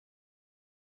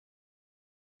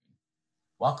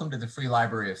Welcome to the Free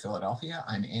Library of Philadelphia.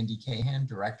 I'm Andy Cahan,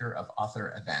 Director of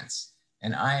Author Events,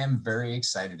 and I am very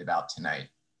excited about tonight.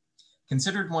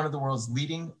 Considered one of the world's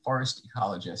leading forest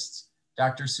ecologists,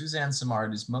 Dr. Suzanne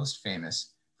Simard is most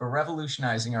famous for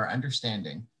revolutionizing our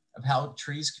understanding of how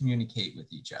trees communicate with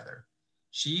each other.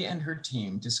 She and her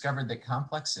team discovered that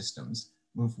complex systems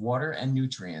move water and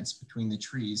nutrients between the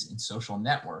trees in social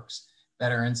networks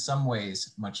that are in some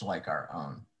ways much like our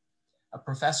own. A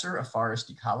professor of forest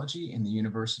ecology in the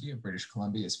University of British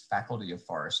Columbia's Faculty of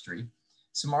Forestry,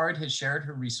 Simard has shared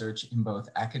her research in both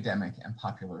academic and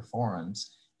popular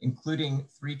forums, including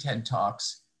 3 TED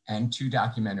Talks and 2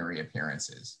 documentary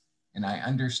appearances. And I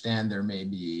understand there may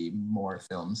be more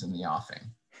films in the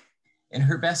offing. In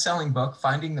her best-selling book,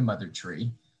 Finding the Mother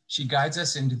Tree, she guides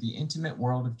us into the intimate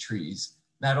world of trees,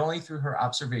 not only through her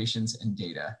observations and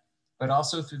data, but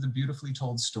also through the beautifully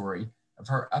told story of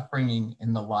her upbringing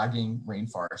in the logging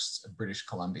rainforests of British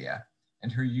Columbia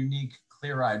and her unique,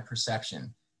 clear-eyed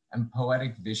perception and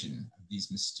poetic vision of these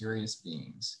mysterious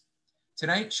beings.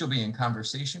 Tonight, she'll be in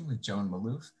conversation with Joan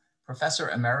Maloof,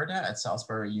 Professor Emeritus at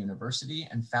Salisbury University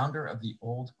and founder of the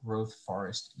Old Growth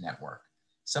Forest Network.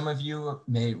 Some of you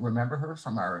may remember her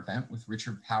from our event with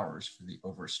Richard Powers for the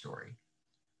Overstory.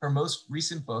 Her most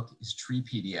recent book is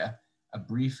Treepedia, a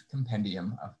brief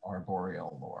compendium of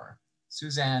arboreal lore.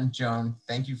 Suzanne, Joan,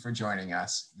 thank you for joining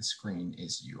us. The screen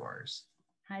is yours.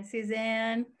 Hi,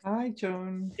 Suzanne. Hi,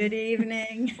 Joan. Good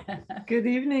evening. Good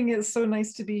evening. It's so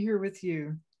nice to be here with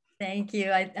you. Thank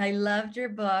you. I loved your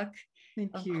book,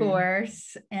 Thank you. Of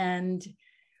course. And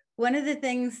one of the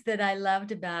things that I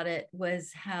loved about it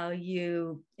was how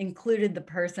you included the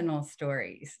personal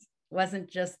stories. It wasn't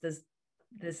just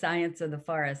the science of the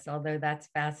forest, although that's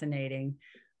fascinating.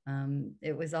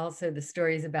 It was also the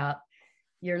stories about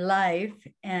your life.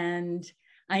 And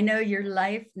I know your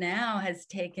life now has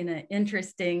taken an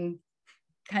interesting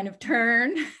kind of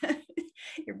turn.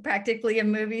 You're practically a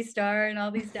movie star in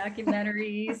all these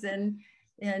documentaries and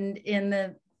in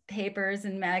the papers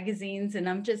and magazines. And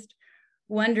I'm just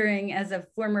wondering, as a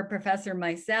former professor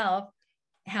myself,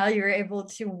 how you're able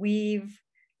to weave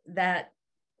that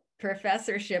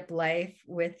professorship life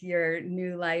with your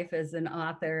new life as an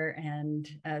author and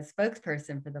a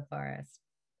spokesperson for the forest.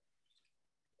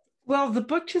 Well, the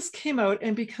book just came out,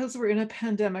 and because we're in a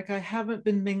pandemic, I haven't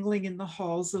been mingling in the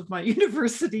halls of my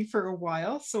university for a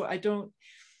while. So I don't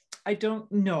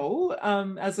know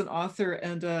as an author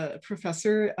and a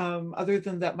professor, other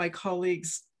than that my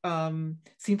colleagues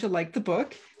seem to like the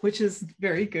book, which is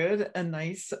very good and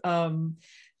nice.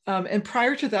 And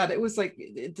prior to that, it was like,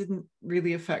 it didn't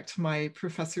really affect my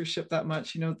professorship that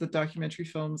much, the documentary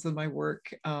films and my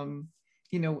work.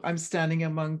 I'm standing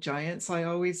among giants, I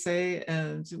always say,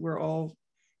 and we're all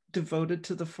devoted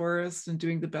to the forest and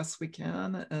doing the best we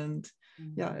can. And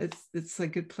yeah, it's a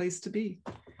good place to be.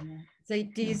 Yeah. So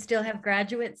do you still have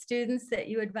graduate students that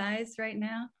you advise right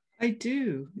now? I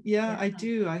do. Yeah, I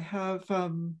do. I have,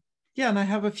 and I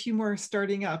have a few more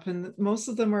starting up, and most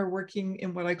of them are working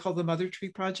in what I call the Mother Tree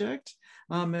Project.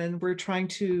 And we're trying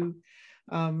to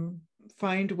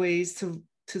find ways to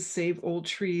save old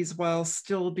trees while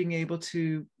still being able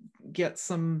to get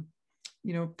some,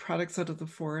 products out of the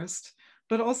forest,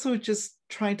 but also just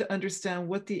trying to understand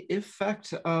what the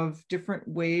effect of different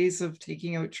ways of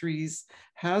taking out trees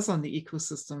has on the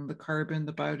ecosystem, the carbon,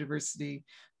 the biodiversity,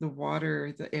 the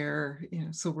water, the air,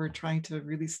 so we're trying to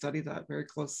really study that very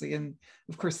closely. And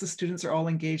of course, the students are all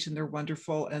engaged and they're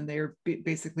wonderful, and they're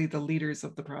basically the leaders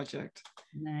of the project.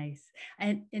 Nice.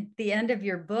 And at the end of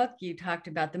your book, you talked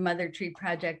about the Mother Tree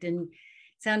Project, and it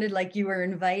sounded like you were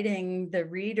inviting the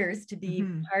readers to be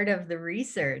part of the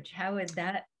research. How would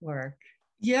that work?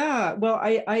 Yeah, well,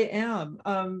 I am,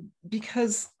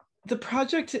 because the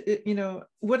project,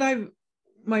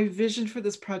 my vision for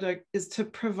this project is to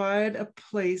provide a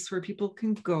place where people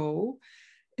can go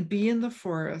and be in the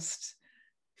forest,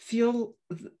 feel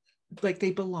like they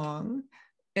belong,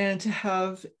 and to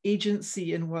have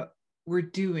agency in what we're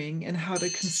doing and how to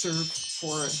conserve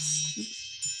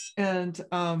forests. And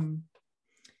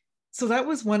so that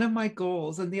was one of my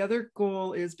goals. And the other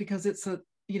goal is, because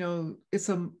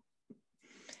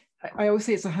I always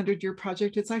say it's a 100-year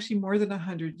project. It's actually more than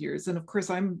 100 years. And of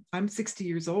course, I'm 60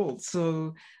 years old.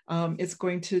 So it's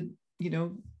going to,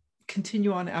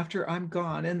 continue on after I'm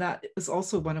gone. And that is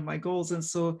also one of my goals. And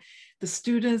so the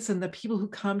students and the people who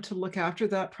come to look after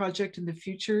that project in the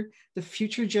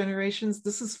future generations,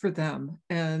 this is for them.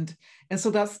 And so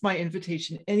that's my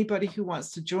invitation. Anybody who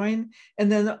wants to join.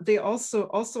 And then they also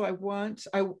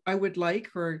I would like,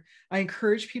 or I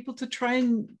encourage people to try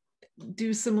and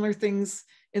do similar things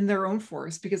in their own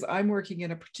forest, because I'm working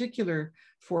in a particular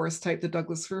forest type, the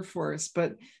Douglas fir forest,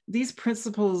 but these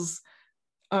principles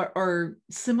are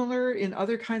similar in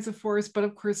other kinds of forests, but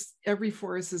of course every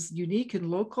forest is unique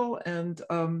and local, and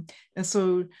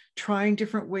so trying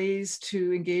different ways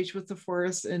to engage with the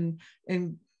forest and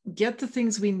get the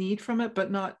things we need from it,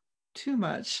 but not too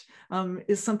much,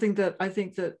 is something that I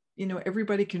think that, you know,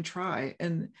 everybody can try,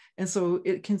 and so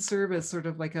it can serve as sort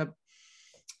of like a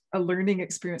learning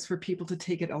experience for people to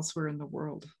take it elsewhere in the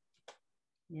world.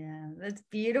 Yeah, that's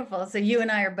beautiful. So you and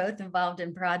I are both involved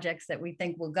in projects that we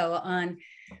think will go on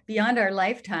beyond our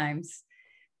lifetimes,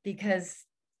 because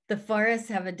the forests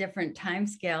have a different time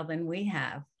scale than we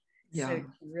have. Yeah. So to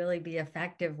really be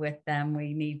effective with them,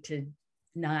 we need to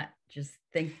not just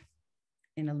think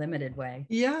in a limited way.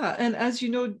 Yeah, and as you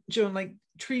know, Joan, like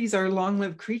trees are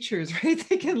long-lived creatures, right?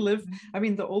 They can live. I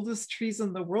mean, the oldest trees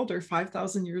in the world are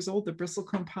 5,000 years old. The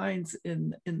bristlecone pines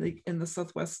in the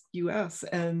Southwest U.S.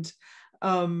 and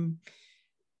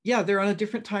yeah, they're on a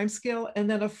different time scale. And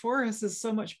then a forest is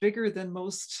so much bigger than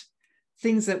most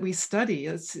things that we study.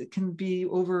 It can be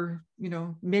over, you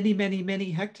know, many, many, many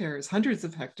hectares, hundreds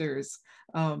of hectares.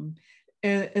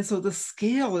 And so the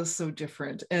scale is so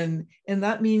different. And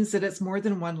that means that it's more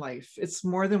than one life. It's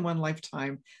more than one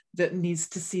lifetime that needs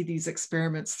to see these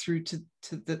experiments through to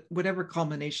the whatever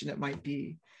culmination it might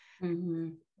be. Mm-hmm.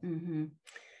 Mm-hmm.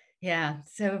 Yeah,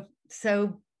 so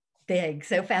big,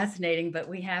 so fascinating, but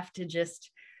we have to just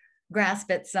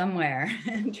grasp it somewhere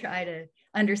and try to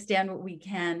understand what we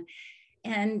can.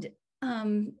 And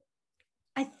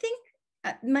I think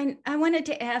I wanted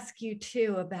to ask you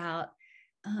too about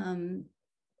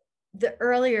the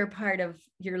earlier part of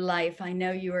your life. I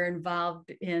know you were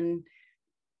involved in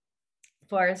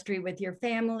forestry with your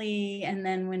family, and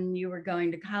then when you were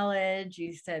going to college,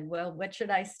 you said, well, what should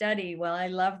I study? Well, I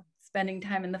love spending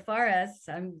time in the forests.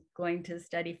 I'm going to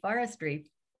study forestry.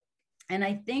 And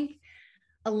I think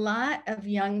a lot of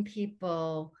young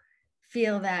people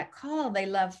feel that call. They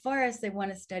love forests, they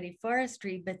want to study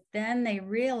forestry, but then they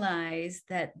realize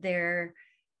that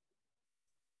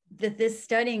this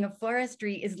studying of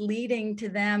forestry is leading to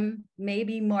them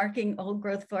maybe marking old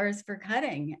growth forests for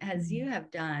cutting, as you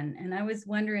have done. And I was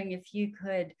wondering if you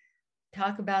could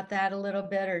talk about that a little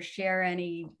bit, or share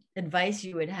any advice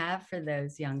you would have for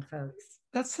those young folks.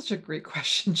 That's such a great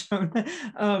question,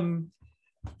 Joan.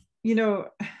 You know,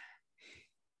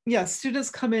 yeah, students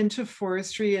come into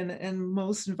forestry and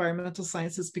most environmental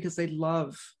sciences because they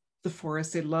love the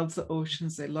forest, they love the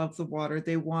oceans, they love the water,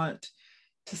 they want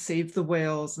to save the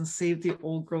whales and save the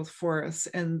old growth forests,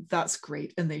 and that's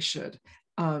great, and they should.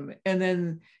 And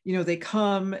then, you know, they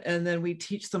come and then we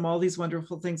teach them all these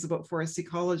wonderful things about forest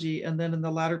ecology. And then in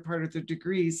the latter part of their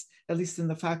degrees, at least in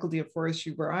the Faculty of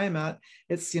Forestry where I'm at,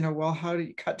 it's, you know, well, how do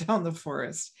you cut down the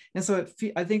forest? And so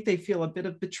I think they feel a bit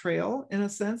of betrayal in a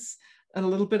sense, and a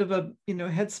little bit of a, you know,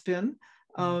 head spin.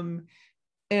 And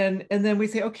then we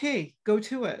say, okay, go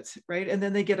to it, right? And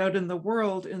then they get out in the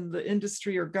world, in the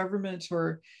industry or government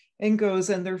or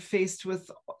NGOs, and they're faced with,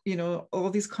 you know,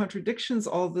 all these contradictions,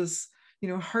 all this, you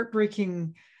know,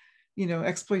 heartbreaking, you know,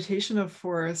 exploitation of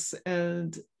forests.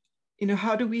 And, you know,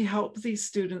 how do we help these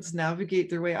students navigate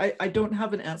their way? I don't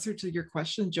have an answer to your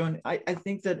question, Joan. I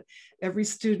think that every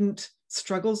student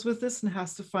struggles with this and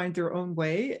has to find their own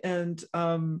way, and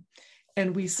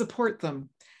we support them.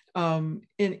 And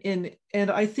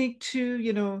I think too,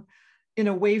 you know, in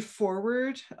a way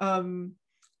forward,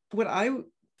 what I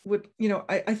would, you know,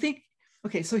 I think,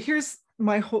 okay, so here's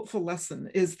my hopeful lesson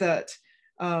is that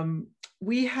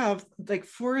we have, like,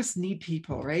 forests need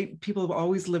people, right? People have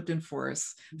always lived in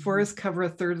forests. Forests cover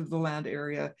 1/3 of the land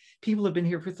area. People have been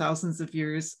here for thousands of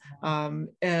years,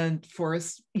 and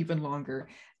forests even longer.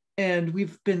 And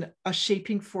we've been a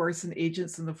shaping force and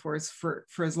agents in the forest for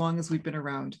as long as we've been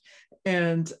around.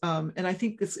 And I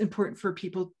think it's important for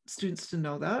students to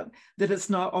know that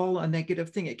it's not all a negative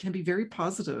thing. It can be very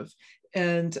positive.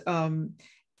 And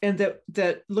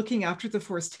that looking after the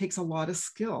forest takes a lot of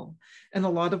skill and a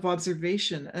lot of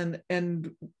observation.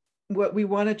 And what we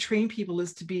want to train people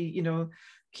is to be, you know,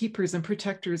 keepers and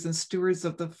protectors and stewards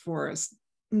of the forest,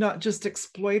 not just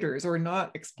exploiters or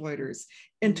not exploiters,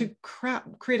 and to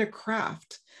create a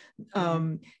craft.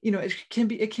 You know, it can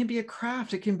be a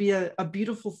craft. It can be a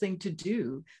beautiful thing to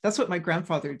do. That's what my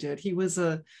grandfather did. He was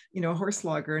a, you know, horse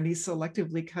logger, and he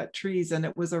selectively cut trees, and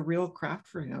it was a real craft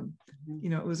for him. You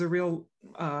know, it was a real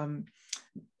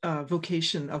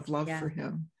vocation of love for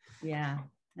him. Yeah,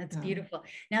 that's beautiful.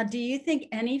 Now, do you think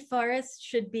any forest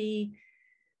should be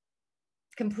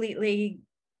completely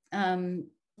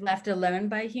left alone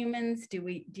by humans? Do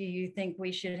you think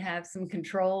we should have some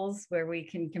controls where we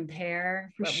can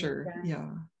compare? For sure. Yeah.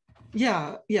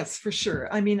 Yeah. Yes, for sure.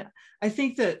 I mean, I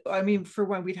think that, I mean, for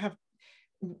one,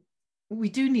 we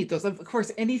do need those. Of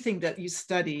course, anything that you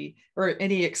study or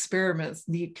any experiments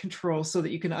need control so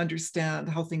that you can understand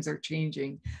how things are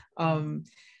changing.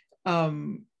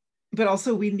 But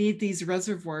also we need these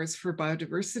reservoirs for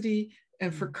biodiversity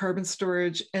and for carbon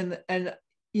storage. And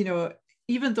you know,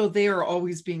 even though they are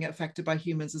always being affected by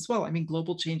humans as well. I mean,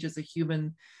 global change is a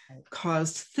human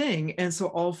caused thing. And so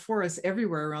all forests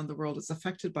everywhere around the world is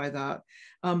affected by that.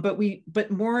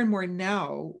 But more and more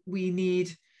now we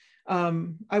need,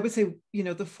 I would say, you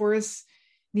know, the forests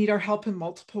need our help in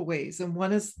multiple ways. And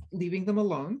one is leaving them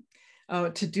alone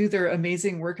to do their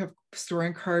amazing work of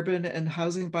storing carbon and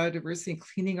housing biodiversity and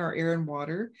cleaning our air and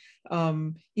water,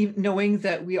 even knowing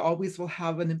that we always will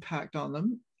have an impact on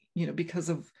them, you know, because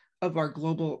of our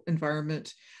global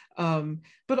environment.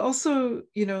 But also,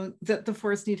 you know, that the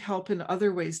forests need help in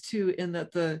other ways too, in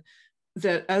that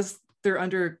as they're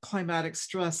under climatic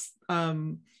stress,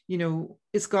 you know,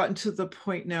 it's gotten to the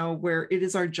point now where it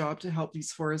is our job to help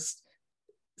these forests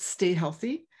stay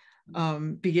healthy,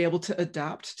 be able to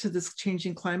adapt to this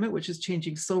changing climate, which is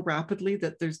changing so rapidly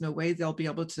that there's no way they'll be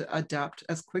able to adapt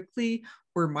as quickly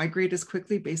or migrate as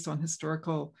quickly based on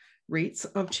historical rates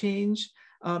of change.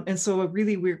 And so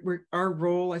really our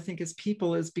role, I think, as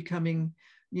people is becoming,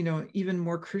 you know, even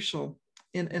more crucial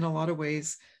in a lot of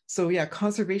ways. So yeah,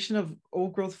 conservation of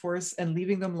old growth forests and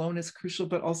leaving them alone is crucial,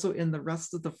 but also in the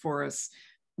rest of the forests,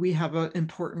 we have an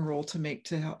important role to make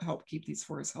to help keep these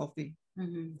forests healthy.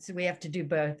 Mm-hmm. So we have to do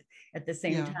both at the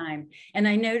same time. And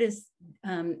I noticed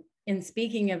in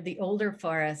speaking of the older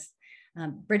forests,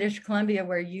 British Columbia,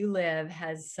 where you live,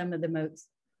 has some of the most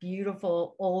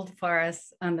beautiful old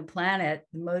forests on the planet,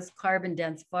 the most carbon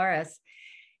dense forests.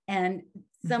 And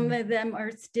some of them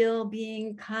are still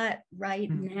being cut right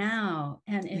now.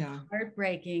 And it's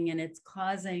heartbreaking, and it's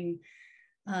causing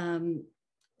a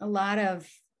lot of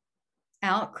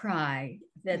outcry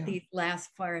that these last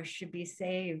forests should be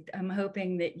saved. I'm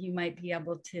hoping that you might be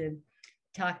able to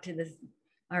talk to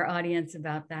our audience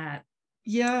about that.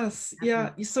 Yes,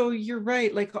 yeah. So you're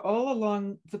right. Like all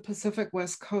along the Pacific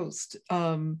West Coast,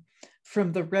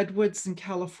 from the redwoods in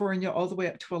California all the way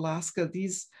up to Alaska,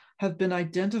 these have been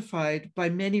identified by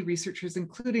many researchers,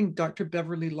 including Dr.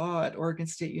 Beverly Law at Oregon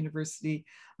State University.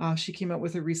 She came out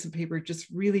with a recent paper just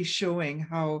really showing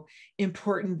how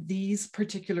important these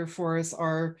particular forests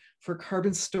are for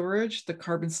carbon storage, the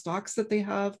carbon stocks that they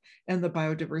have, and the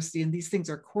biodiversity. And these things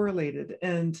are correlated.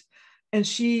 And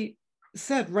she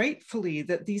said rightfully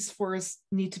that these forests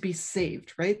need to be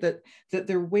saved, right? That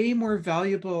they're way more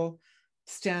valuable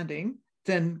standing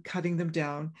than cutting them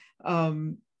down.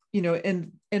 You know,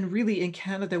 and really in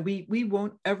Canada, we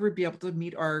won't ever be able to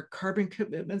meet our carbon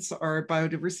commitments, our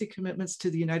biodiversity commitments to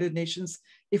the United Nations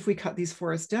if we cut these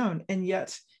forests down. And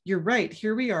yet, you're right,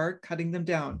 here we are cutting them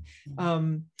down.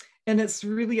 And it's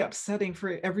really upsetting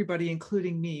for everybody,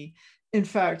 including me. In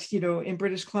fact, you know, in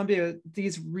British Columbia,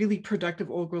 these really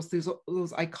productive old growths,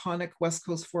 those iconic West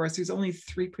Coast forests, there's only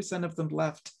 3% of them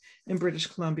left in British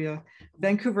Columbia.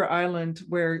 Vancouver Island,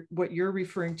 where what you're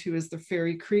referring to is the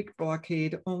Fairy Creek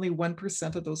blockade, only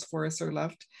 1% of those forests are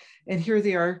left. And here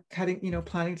they are cutting, you know,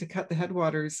 planning to cut the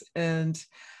headwaters. And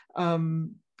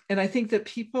I think that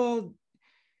people,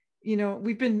 you know,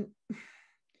 we've been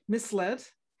misled.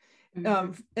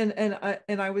 And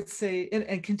I would say,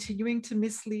 and continuing to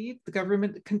mislead, the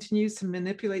government continues to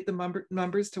manipulate the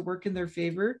numbers to work in their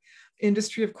favor.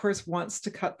 Industry, of course, wants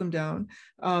to cut them down.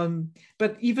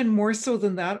 But even more so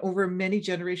than that, over many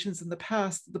generations in the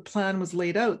past, the plan was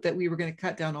laid out that we were going to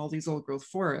cut down all these old growth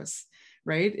forests,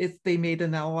 right? If they made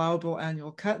an allowable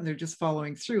annual cut and they're just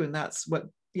following through, and that's what,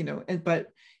 you know, but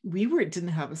we didn't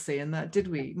have a say in that, did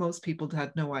we? Most people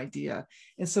had no idea.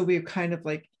 And so we were kind of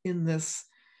like in this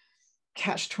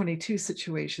catch-22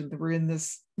 situation that we're in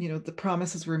this, you know, the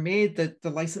promises were made, that the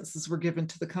licenses were given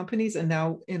to the companies, and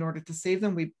now in order to save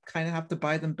them, we kind of have to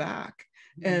buy them back.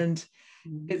 And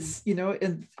it's, you know,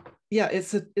 and yeah,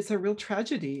 it's a real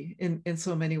tragedy in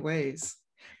so many ways.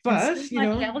 But so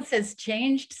much else has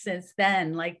changed since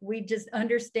then. Like, we just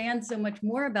understand so much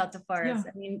more about the forest.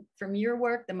 I mean, from your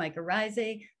work, the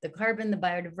mycorrhizae, the carbon, the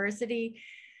biodiversity.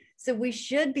 So we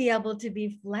should be able to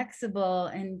be flexible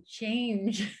and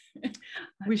change.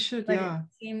 We should, but it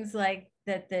seems like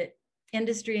that the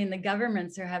industry and the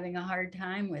governments are having a hard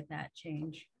time with that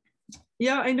change.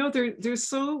 Yeah, I know it gets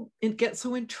so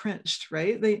entrenched,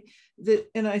 right?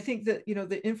 And I think that, you know,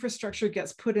 the infrastructure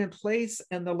gets put in place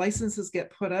and the licenses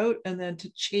get put out, and then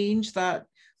to change that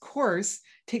course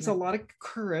takes a lot of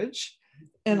courage.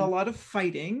 and a lot of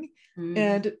fighting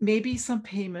and maybe some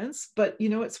payments, but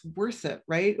it's worth it,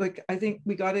 right? Like, I think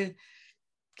we got to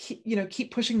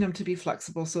keep pushing them to be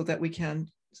flexible so that we can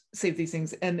save these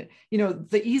things. And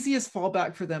the easiest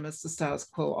fallback for them is the status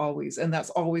quo always, and that's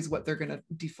always what they're going to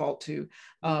default to.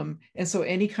 And so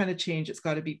any kind of change, it's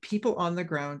got to be people on the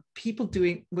ground, people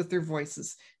doing with their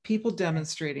voices, people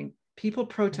demonstrating, people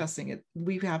protesting it.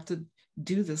 We have to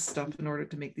do this stuff in order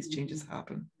to make these changes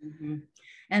happen.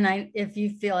 And if you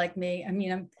feel like me, I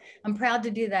mean, I'm proud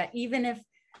to do that, even if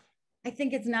I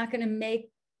think it's not going to make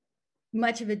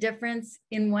much of a difference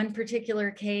in one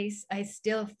particular case. I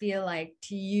still feel like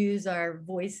to use our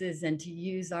voices and to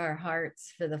use our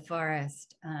hearts for the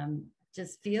forest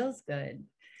just feels good.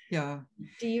 Yeah.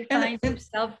 Do you find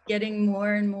yourself getting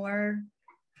more and more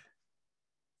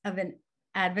of an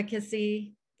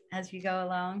advocacy as you go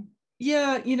along?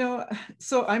 Yeah,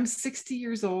 so I'm 60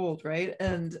 years old, right?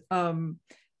 And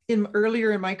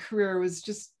earlier in my career was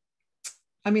just,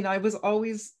 I mean, I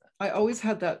always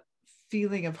had that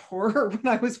feeling of horror when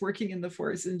I was working in the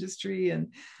forest industry,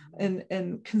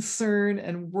 and concern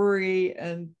and worry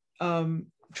and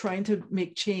trying to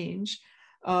make change.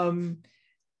 But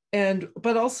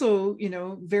also,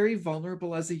 very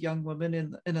vulnerable as a young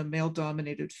woman in a male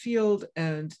dominated field,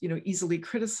 and, easily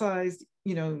criticized,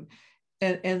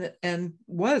 and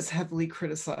was heavily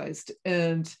criticized.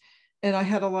 And I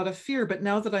had a lot of fear. But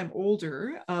now that I'm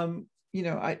older, and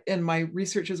my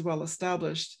research is well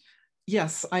established,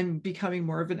 yes, I'm becoming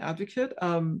more of an advocate.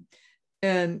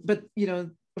 But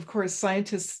of course,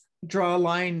 scientists draw a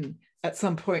line at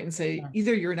some point and say,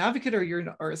 either you're an advocate or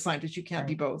you're a scientist. You can't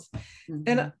be both.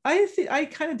 And I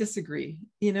kind of disagree.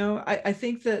 I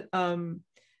think that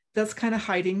that's kind of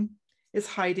hiding. It's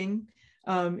hiding.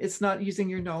 It's not using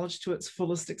your knowledge to its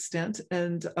fullest extent.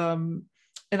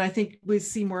 And I think we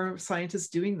see more scientists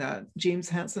doing that. James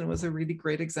Hansen was a really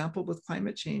great example with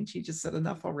climate change. He just said,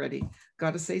 enough already,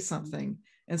 got to say something.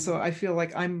 And so I feel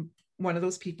like I'm one of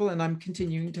those people, and I'm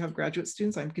continuing to have graduate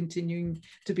students. I'm continuing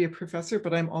to be a professor,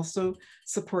 but I'm also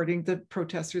supporting the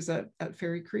protesters at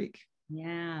Fairy Creek.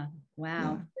 Yeah,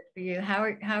 wow. Good for you.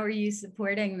 How are you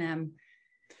supporting them?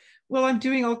 Well, I'm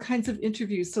doing all kinds of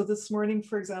interviews. So this morning,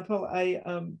 for example, I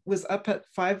was up at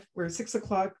 5 or 6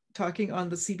 o'clock talking on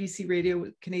the CBC radio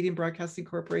with Canadian Broadcasting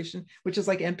Corporation, which is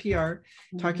like NPR,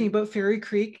 talking about Fairy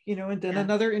Creek, and then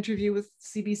another interview with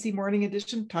CBC Morning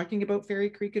Edition talking about Fairy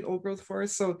Creek and old growth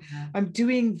forest. So I'm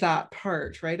doing that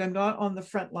part, right? I'm not on the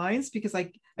front lines because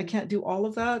I can't do all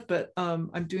of that, but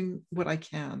I'm doing what I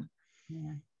can.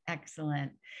 Yeah,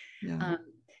 excellent. Yeah.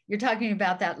 You're talking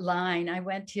about that line. I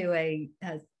went to a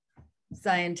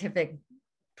scientific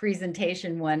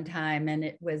presentation one time, and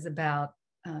it was about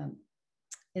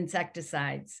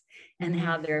insecticides and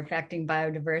how they're affecting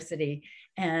biodiversity.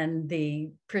 And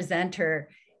the presenter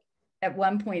at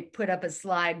one point put up a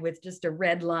slide with just a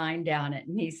red line down it.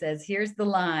 And he says, here's the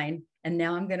line, and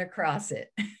now I'm going to cross it.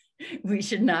 We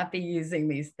should not be using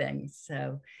these things.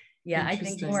 So yeah, I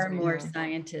think more and more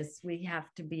scientists, we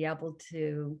have to be able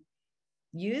to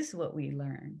use what we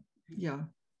learn. Yeah.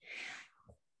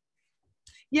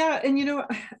 Yeah. And,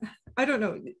 I don't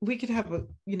know, we could have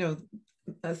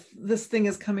this thing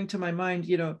is coming to my mind,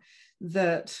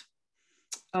 that,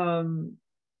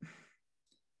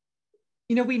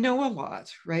 we know a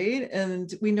lot, right?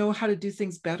 And we know how to do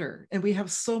things better. And we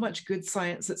have so much good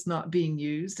science that's not being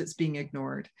used, it's being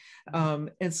ignored.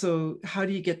 And so how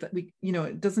do you get that?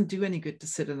 It doesn't do any good to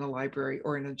sit in a library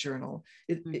or in a journal.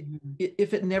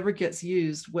 If it never gets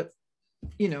used,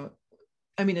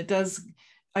 it does,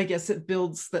 I guess it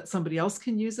builds that somebody else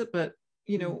can use it, but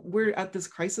we're at this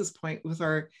crisis point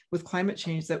with climate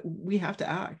change that we have to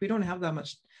act. We don't have that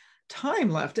much time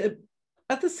left.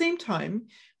 At the same time,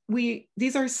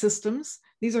 these are systems,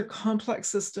 these are complex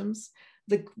systems.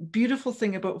 The beautiful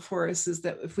thing about forests is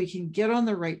that if we can get on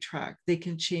the right track, they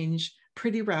can change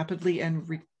pretty rapidly and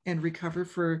recover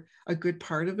for a good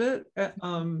part of it.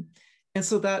 And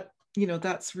so that,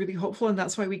 that's really hopeful. And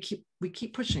that's why we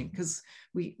keep pushing, because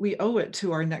we owe it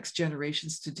to our next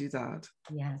generations to do that.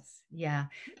 Yes. Yeah.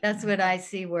 That's what I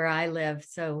see where I live.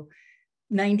 So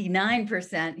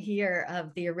 99% here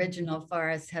of the original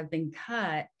forests have been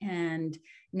cut, and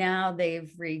now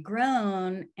they've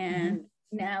regrown, and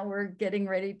now we're getting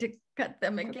ready to cut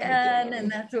them again. And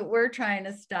that's what we're trying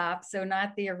to stop. So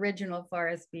not the original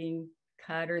forest being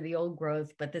cut or the old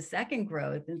growth, but the second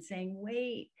growth, and saying,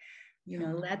 wait,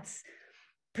 let's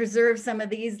preserve some of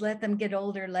these, let them get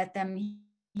older, let them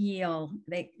heal.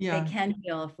 They can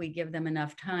heal if we give them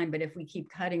enough time, but if we keep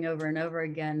cutting over and over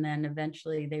again, then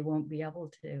eventually they won't be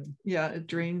able to. Yeah, it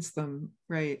drains them,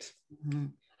 right.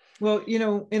 Well,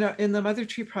 in the Mother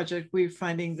Tree Project, we're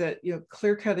finding that,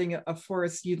 clear cutting a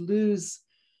forest, you lose,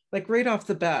 like right off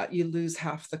the bat, you lose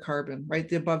half the carbon, right?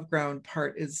 The above ground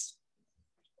part is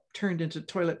turned into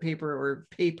toilet paper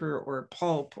or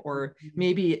pulp, or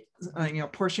maybe a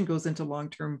portion goes into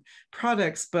long-term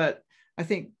products. But I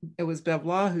think it was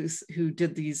Bevla who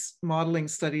did these modeling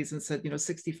studies and said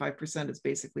 65% is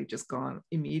basically just gone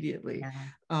immediately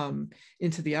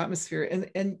into the atmosphere,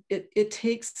 and it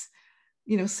takes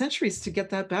centuries to get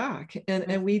that back,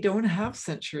 and we don't have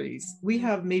centuries. We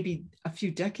have maybe a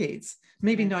few decades,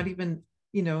 maybe not even.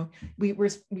 We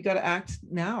got to act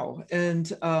now, and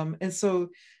so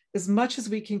as much as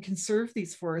we can conserve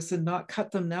these forests and not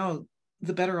cut them now,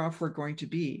 the better off we're going to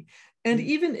be. And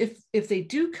even if they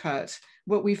do cut,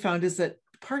 what we found is that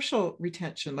partial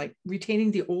retention, like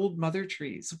retaining the old mother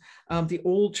trees, the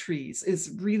old trees,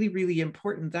 is really, really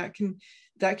important. That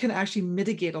can actually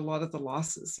mitigate a lot of the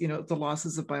losses, the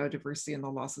losses of biodiversity and the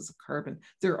losses of carbon.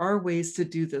 There are ways to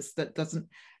do this that doesn't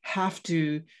have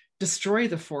to destroy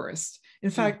the forest. In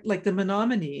fact, like the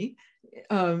Menominee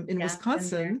in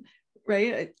Wisconsin,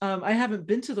 right? I haven't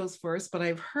been to those forests, but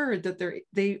I've heard that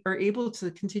they are able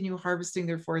to continue harvesting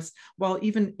their forests while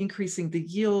even increasing the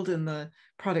yield and the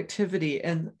productivity,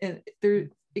 and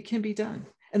it can be done.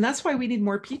 And that's why we need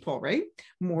more people, right?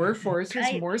 More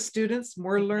foresters, more students,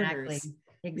 more learners.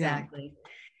 Exactly.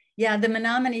 Yeah, the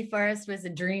Menominee Forest was a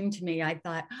dream to me. I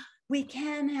thought, we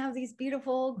can have these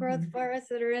beautiful old growth forests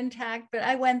that are intact, but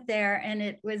I went there and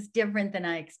it was different than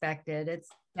I expected. It's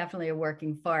definitely a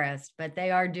working forest, but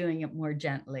they are doing it more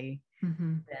gently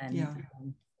than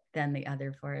the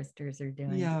other foresters are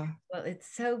doing. Yeah. Well,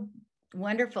 it's so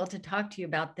wonderful to talk to you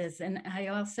about this. And I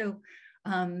also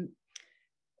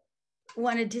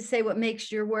wanted to say what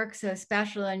makes your work so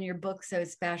special and your book so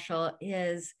special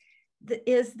is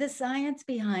the science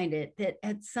behind it, that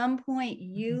at some point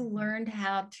you learned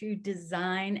how to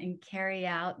design and carry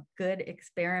out good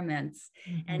experiments,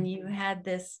 and you had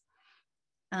this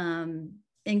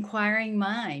inquiring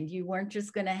mind. You weren't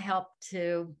just going to help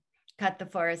to cut the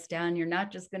forest down. You're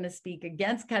not just going to speak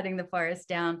against cutting the forest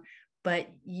down, but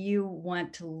you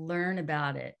want to learn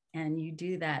about it, and you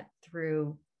do that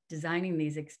through designing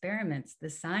these experiments, the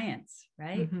science,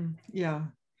 right?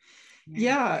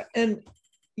 Yeah. And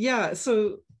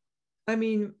so I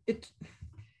mean,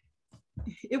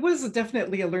 it was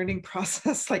definitely a learning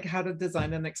process, like how to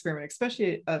design an experiment,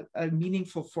 especially a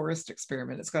meaningful forest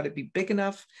experiment. It's got to be big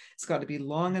enough, it's got to be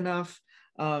long enough.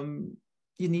 You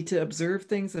need to observe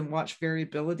things and watch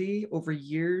variability over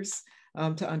years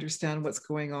to understand what's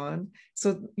going on.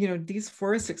 So these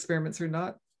forest experiments are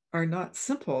not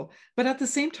simple, but at the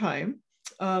same time,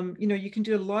 you can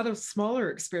do a lot of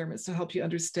smaller experiments to help you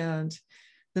understand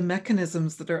the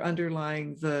mechanisms that are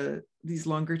underlying these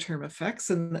longer term effects,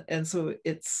 and so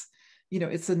it's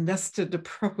a nested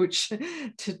approach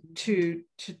to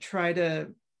try to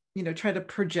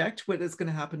project what is going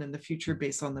to happen in the future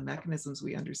based on the mechanisms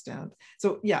we understand.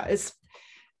 So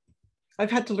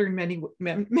I've had to learn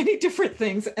many different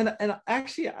things, and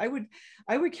actually I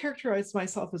would characterize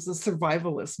myself as a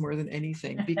survivalist more than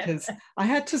anything, because I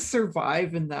had to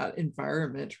survive in that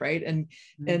environment, right?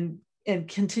 And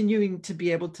continuing to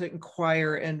be able to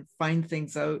inquire and find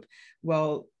things out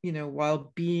while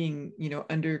being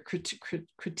under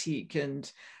critique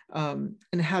and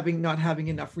not having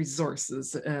enough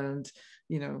resources, and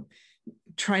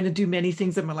trying to do many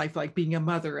things in my life, like being a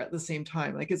mother at the same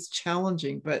time. Like, it's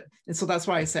challenging, and so that's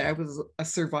why I say I was a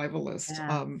survivalist.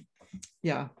 And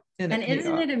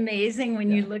isn't it amazing when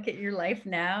you look at your life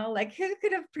now? Like, who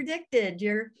could have predicted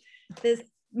you're this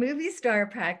movie star,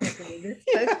 practically, this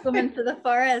spokeswoman for the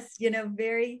forest,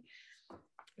 very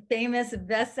famous,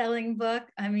 best-selling book.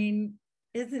 I mean,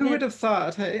 who would have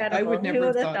thought? I would never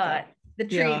have thought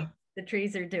that. The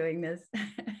trees are doing this.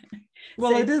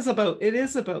 Well, it is about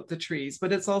the trees,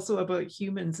 but it's also about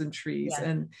humans and trees,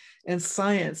 and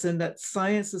science, and that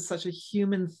science is such a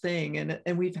human thing,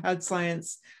 and we've had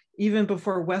science even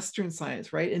before Western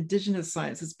science, right? Indigenous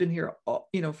science has been here,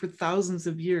 for thousands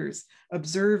of years,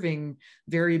 observing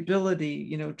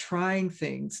variability, trying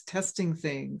things, testing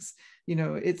things.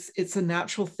 It's a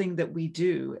natural thing that we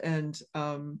do, and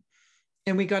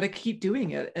we got to keep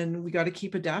doing it, and we got to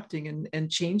keep adapting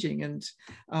and changing, and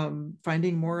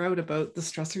finding more out about the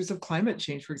stressors of climate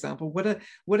change, for example.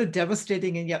 What a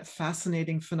devastating and yet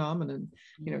fascinating phenomenon.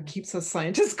 Keeps us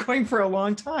scientists going for a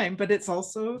long time, but it's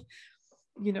also,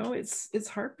 it's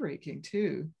heartbreaking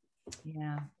too.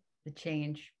 Yeah, the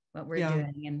change, what we're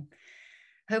doing, and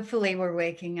hopefully we're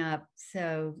waking up.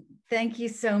 So thank you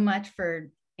so much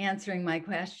for answering my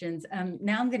questions.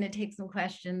 Now I'm going to take some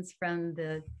questions from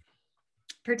the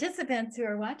participants who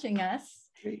are watching us.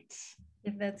 Great.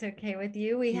 If that's okay with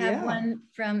you. We have one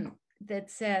from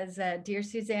that says, Dear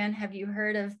Suzanne, have you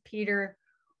heard of Peter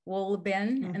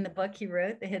Wohlleben and the book he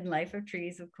wrote, The Hidden Life of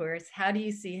Trees, of course? How do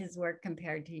you see his work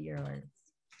compared to yours?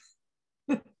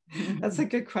 That's a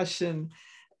good question.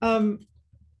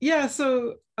 Yeah,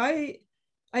 so I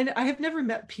have never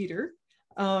met Peter,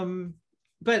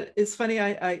 but it's funny,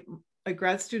 a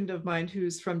grad student of mine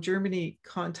who's from Germany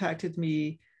contacted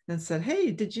me and said,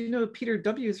 hey, did you know Peter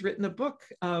W. has written a book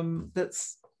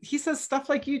he says stuff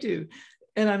like you do?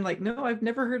 And I'm like, no, I've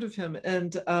never heard of him.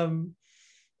 And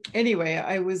anyway,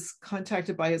 I was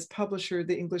contacted by his publisher,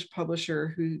 the English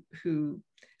publisher, who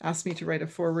asked me to write a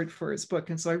foreword for his book.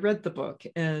 And so I read the book,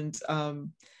 and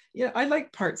I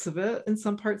liked parts of it, and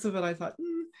some parts of it I thought,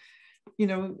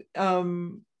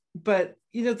 but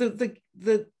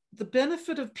the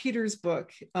benefit of Peter's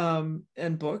book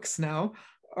and books now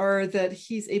are that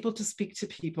he's able to speak to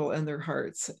people and their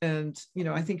hearts. And,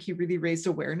 I think he really raised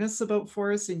awareness about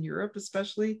forests in Europe,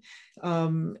 especially.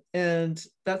 And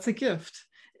that's a gift.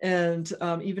 And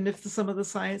even if some of the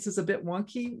science is a bit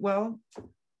wonky, well,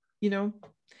 you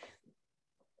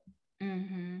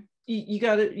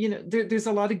got to, there's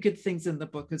a lot of good things in the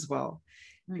book as well.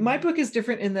 My book is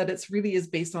different in that it's really is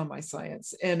based on my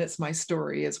science, and it's my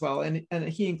story as well. And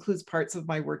he includes parts of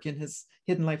my work in his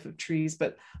Hidden Life of Trees,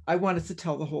 but I wanted to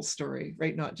tell the whole story,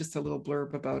 right? Not just a little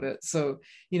blurb about it. So,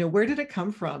 where did it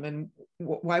come from? And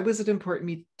why was it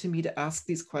important to me to ask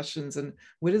these questions? And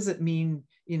what does it mean,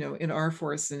 in our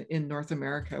forests in North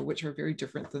America, which are very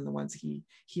different than the ones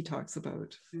he talks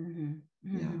about.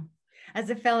 Yeah. As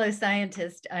a fellow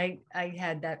scientist, I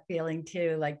had that feeling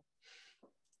too, like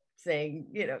saying,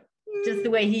 just the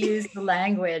way he used the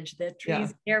language that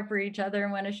trees care for each other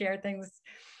and want to share things.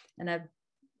 And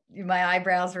my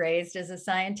eyebrows raised as a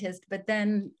scientist. But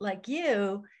then, like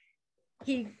you,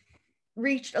 he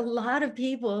reached a lot of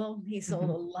people. He sold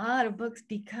a lot of books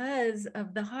because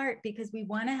of the heart, because we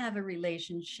want to have a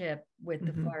relationship with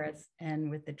the forest and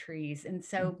with the trees. And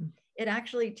so it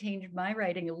actually changed my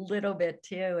writing a little bit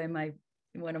too. In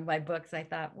one of my books, I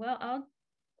thought, well, I'll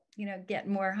get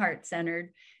more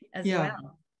heart-centered as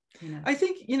well. I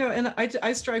think, and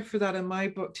I strive for that in my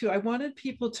book too. I wanted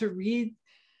people to read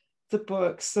the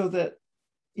book so that,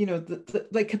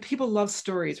 like people love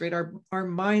stories, right? Our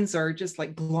minds are just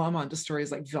like glom onto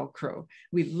stories like Velcro.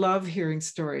 We love hearing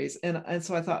stories. And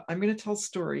so I thought, I'm going to tell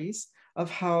stories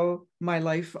of how my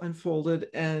life unfolded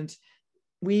and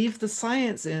weave the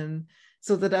science in,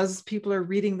 so that as people are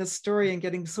reading the story and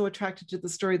getting so attracted to the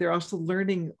story, they're also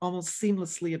learning almost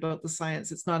seamlessly about the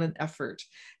science. It's not an effort.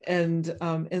 And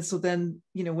so then,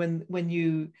 when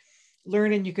you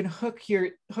learn and you can hook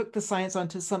the science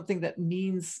onto something that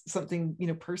means something,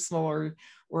 personal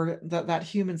or that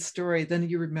human story, then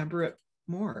you remember it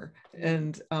more.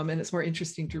 And it's more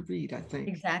interesting to read, I think.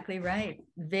 Exactly right.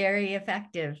 Very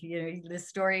effective. The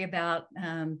story about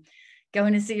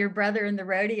going to see your brother in the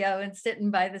rodeo and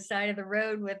sitting by the side of the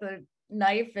road with a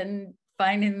knife and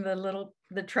finding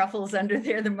the truffles under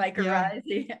there, the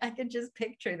mycorrhizae. I could just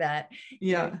picture that.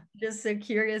 Yeah. You're just so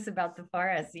curious about the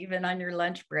forest. Even on your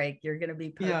lunch break, you're going to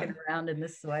be poking around in the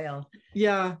soil.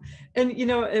 Yeah. And,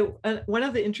 one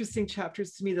of the interesting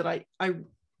chapters to me that I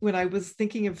when I was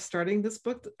thinking of starting this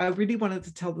book, I really wanted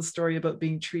to tell the story about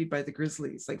being treed by the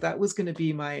grizzlies. Like that was going to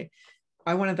be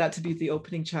I wanted that to be the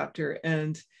opening chapter.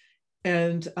 And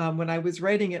when I was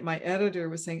writing it, my editor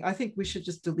was saying, I think we should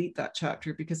just delete that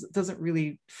chapter because it doesn't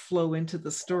really flow into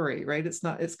the story, right? It's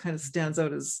kind of stands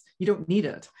out as you don't need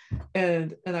it.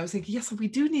 And I was thinking, yes, we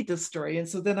do need this story. And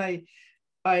so then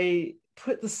I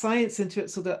put the science into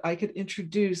it so that I could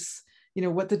introduce,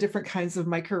 what the different kinds of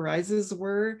mycorrhizas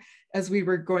were as we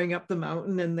were going up the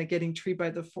mountain and getting treed by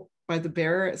the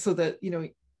bear, so that,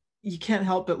 you can't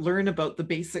help but learn about the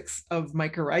basics of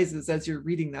mycorrhizas as you're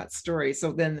reading that story.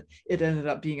 So then it ended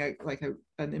up being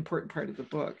an important part of the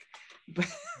book. But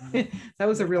that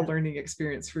was a real learning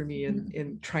experience for me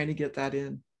in trying to get that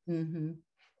in.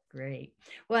 Great.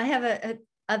 Well, I have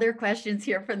other questions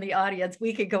here from the audience.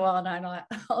 We could go on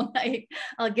all night.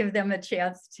 I'll give them a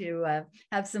chance to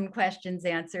have some questions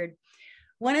answered.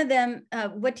 One of them,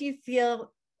 what do you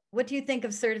think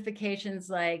of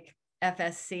certifications like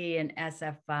FSC and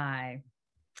SFI?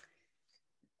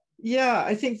 Yeah,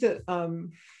 I think that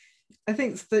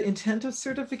the intent of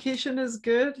certification is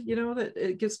good, that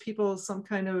it gives people some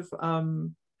kind of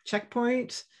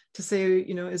checkpoint to say,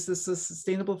 is this a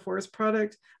sustainable forest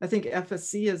product? I think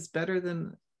FSC is better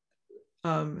than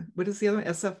what is the other one?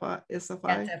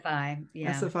 SFI?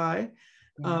 Yeah. SFI.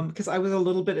 Because I was a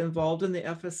little bit involved in the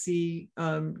FSC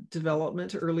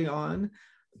development early on.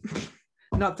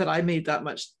 not that I made that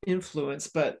much influence,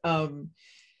 but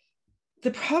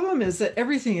the problem is that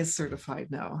everything is certified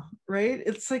now, right?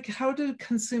 It's like, how do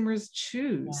consumers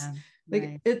choose? Yeah, Like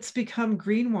right. it's become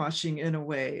greenwashing in a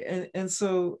way. And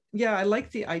so, yeah, I like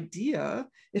the idea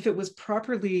if it was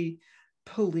properly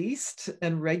policed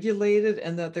and regulated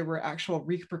and that there were actual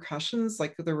repercussions,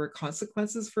 like there were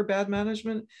consequences for bad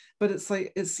management. But it's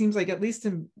like, it seems like, at least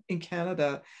in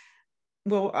Canada,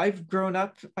 well, I grew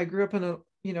up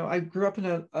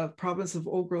in a province of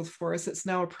old growth forests. It's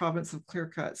now a province of clear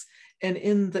cuts. And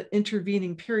in the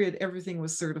intervening period, everything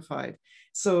was certified.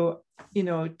 So,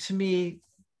 to me,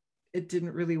 it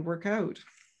didn't really work out.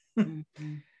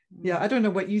 Mm-hmm. Yeah, I don't know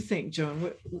what you think,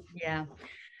 Joan. Yeah.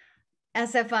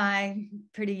 SFI,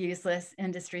 pretty useless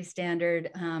industry standard.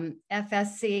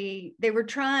 FSC, they were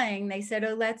trying, they said,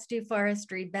 oh, let's do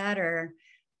forestry better.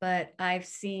 But I've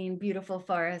seen beautiful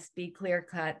forests be clear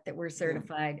cut that were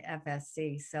certified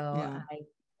FSC. So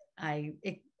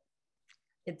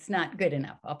it's not good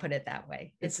enough. I'll put it that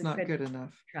way. It's not good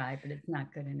enough. Try, but it's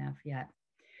not good enough yet.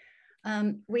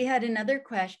 We had another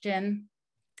question.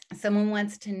 Someone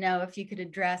wants to know if you could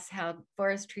address how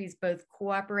forest trees both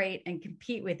cooperate and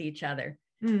compete with each other,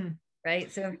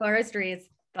 right? So in forestry, it's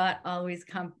thought always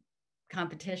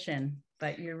competition,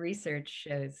 but your research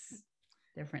shows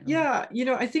differently. Yeah,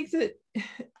 I think that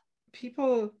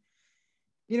people,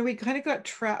 we kind of got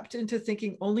trapped into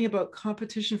thinking only about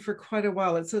competition for quite a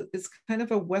while. It's kind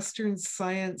of a Western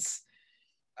science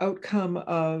outcome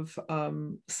of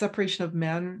separation of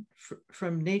man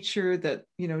from nature, that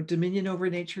dominion over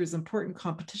nature is important,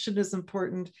 competition is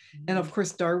important, and of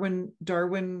course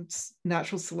Darwin's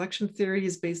natural selection theory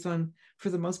is based on, for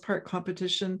the most part,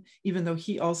 competition, even though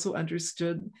he also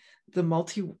understood the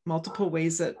multiple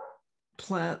ways that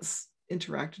plants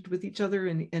interacted with each other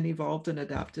and evolved and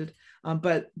adapted,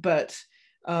 but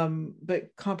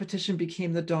competition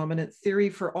became the dominant theory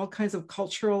for all kinds of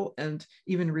cultural and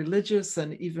even religious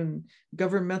and even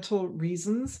governmental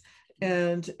reasons.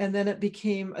 And then it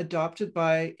became adopted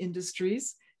by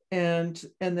industries, and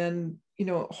then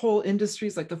whole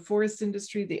industries like the forest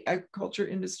industry, the agriculture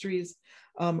industries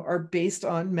are based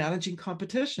on managing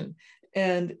competition.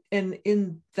 And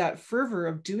in that fervor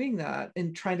of doing that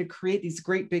and trying to create these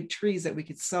great big trees that we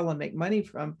could sell and make money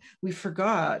from, we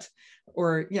forgot,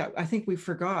 I think we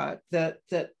forgot that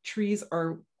trees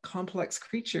are complex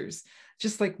creatures,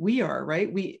 just like we are,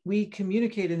 right? We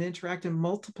communicate and interact in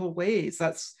multiple ways.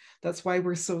 That's why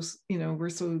we're so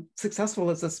successful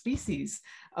as a species.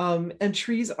 And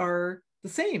trees are the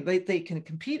same. They can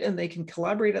compete and they can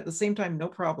collaborate at the same time, no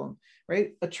problem,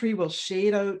 right? A tree will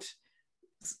shade out.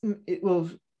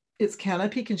 Its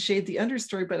canopy can shade the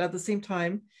understory, but at the same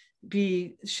time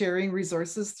be sharing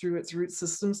resources through its root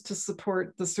systems to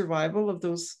support the survival of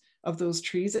those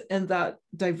trees. And that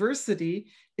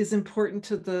diversity is important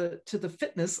to the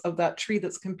fitness of that tree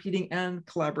that's competing and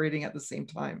collaborating at the same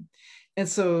time. And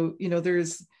so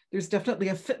there's definitely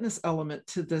a fitness element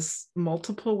to this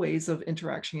multiple ways of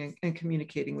interaction and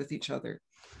communicating with each other.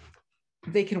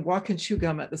 They can walk and chew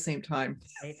gum at the same time,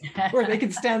 or they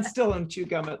can stand still and chew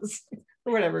gum at the same,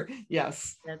 or whatever.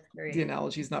 Yes, that's great. The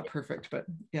analogy is not perfect, but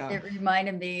yeah. It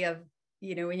reminded me of,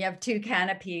 when you have two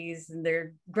canopies and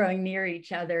they're growing near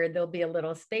each other, there'll be a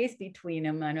little space between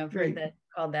them. And I've heard that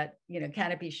called that,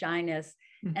 canopy shyness.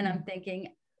 Mm-hmm. And I'm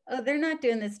thinking, oh, they're not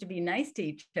doing this to be nice to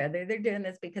each other. They're doing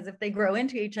this because if they grow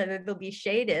into each other, they'll be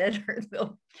shaded, or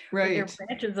or their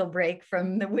branches will break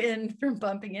from the wind from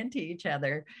bumping into each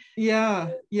other.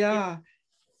 Yeah.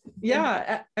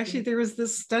 Actually, there was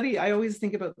this study. I always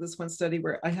think about this one study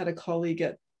where I had a colleague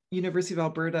at University of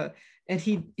Alberta, and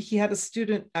he had a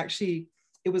student, actually,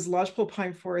 it was lodgepole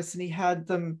pine forest, and he had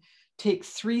them take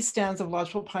 3 stands of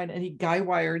lodgepole pine and he guy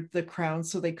wired the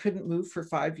crowns so they couldn't move for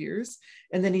 5 years.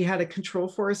 And then he had a control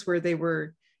forest where they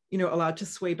were, allowed to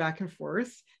sway back and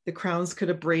forth. The crowns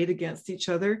could abrade against each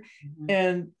other. Mm-hmm.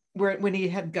 And when he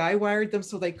had guy wired them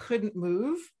so they couldn't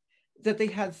move, that they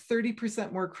had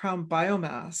 30% more crown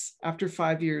biomass after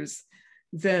 5 years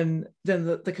than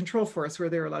the control forest, where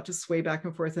they're allowed to sway back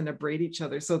and forth and abrade each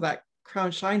other. So that crown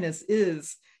shyness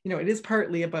is, it is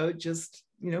partly about just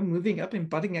moving up and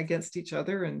butting against each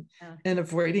other and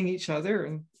avoiding each other.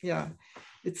 And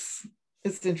it's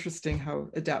interesting how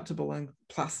adaptable and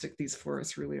plastic these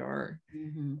forests really are.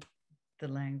 Mm-hmm. The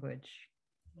language.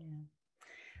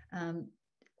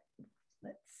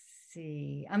 Let's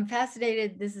see. I'm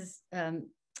fascinated. This is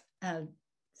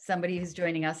somebody who's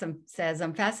joining us says,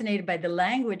 I'm fascinated by the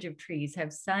language of trees.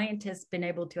 Have scientists been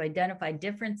able to identify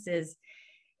differences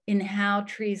in how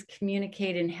trees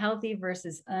communicate in healthy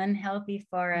versus unhealthy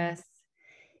forests?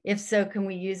 If so, can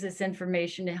we use this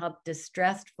information to help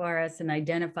distressed forests and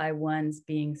identify ones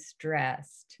being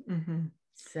stressed? Mm-hmm.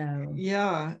 So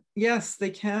yeah, yes,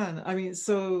 they can. I mean,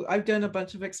 so I've done a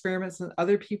bunch of experiments, and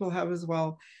other people have as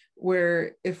well,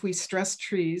 where if we stress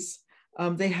trees,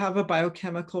 they have a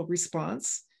biochemical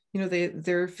response. You know,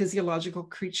 they're physiological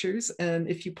creatures, and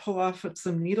if you pull off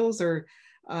some needles or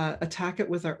attack it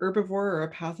with a herbivore or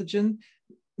a pathogen,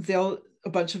 a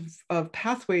bunch of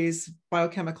pathways,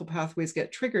 biochemical pathways,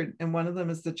 get triggered, and one of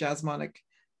them is the jasmonic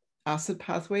acid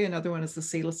pathway. Another one is the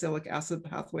salicylic acid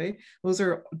pathway. Those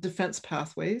are defense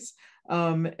pathways.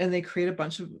 And they create a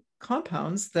bunch of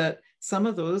compounds that some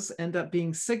of those end up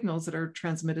being signals that are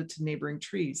transmitted to neighboring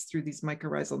trees through these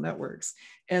mycorrhizal networks.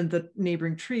 And the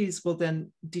neighboring trees will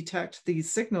then detect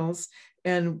these signals.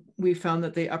 And we found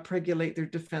that they upregulate their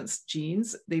defense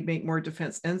genes. They make more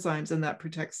defense enzymes, and that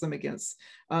protects them against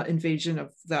invasion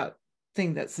of that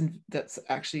thing that's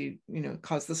actually, you know,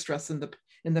 caused the stress in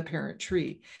the parent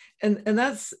tree. And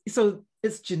that's, so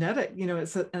it's genetic, you know,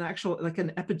 it's an actual, like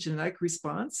an epigenetic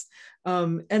response.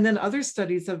 And then other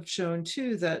studies have shown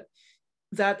too that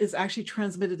is actually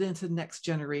transmitted into next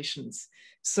generations.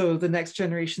 So the next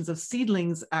generations of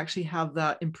seedlings actually have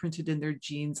that imprinted in their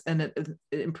genes, and it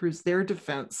improves their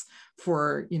defense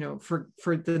for, you know,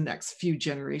 for the next few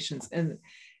generations. And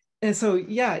so,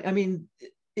 yeah, I mean,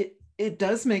 it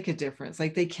does make a difference.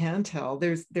 Like, they can tell.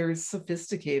 They're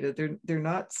sophisticated. They're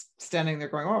not standing there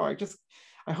going, oh,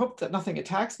 I hope that nothing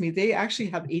attacks me. They actually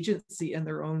have agency in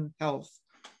their own health.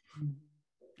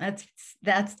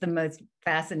 That's the most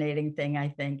fascinating thing, I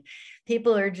think.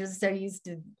 People are just so used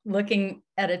to looking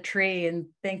at a tree and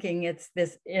thinking it's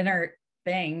this inert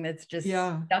thing that's just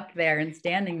stuck there and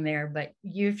standing there. But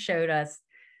you've showed us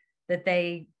that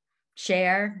they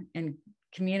share and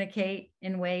communicate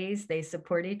in ways, they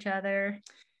support each other.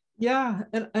 Yeah,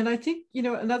 and I think, you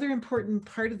know, another important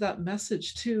part of that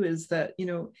message too is that, you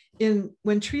know,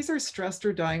 when trees are stressed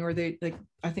or dying, or they, like,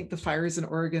 I think the fires in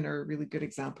Oregon are a really good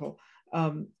example.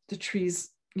 The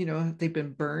trees, you know, they've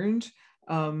been burned,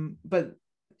 and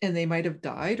they might have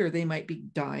died, or they might be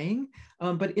dying.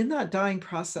 But in that dying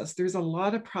process, there's a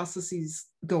lot of processes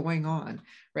going on,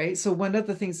 right? So one of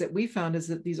the things that we found is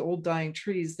that these old dying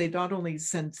trees, they not only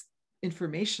send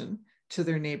information to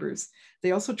their neighbors,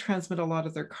 they also transmit a lot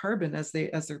of their carbon as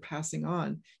they're passing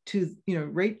on to, you know,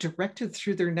 right, directed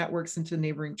through their networks into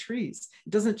neighboring trees. It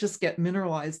doesn't just get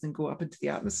mineralized and go up into the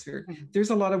atmosphere. Mm-hmm. There's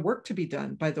a lot of work to be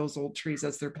done by those old trees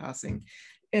as they're passing.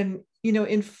 And, you know,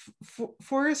 in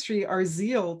forestry, our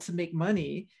zeal to make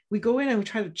money, we go in and we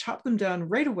try to chop them down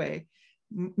right away,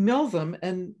 mill them,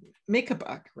 and make a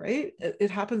buck, right? It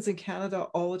happens in Canada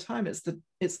all the time. It's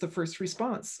the first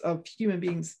response of human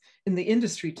beings in the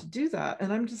industry to do that.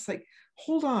 And I'm just like,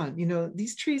 hold on, you know,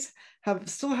 these trees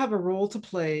still have a role to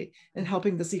play in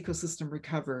helping this ecosystem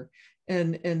recover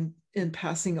and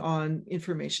passing on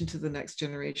information to the next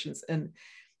generations. And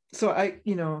so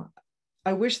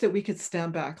I wish that we could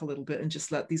stand back a little bit and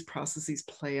just let these processes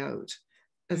play out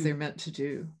as they're meant to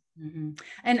do. Mm-hmm.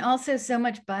 And also, so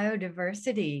much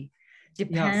biodiversity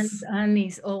depends on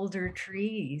these older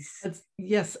trees.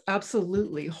 Yes,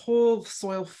 absolutely. Whole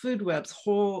soil food webs,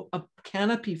 whole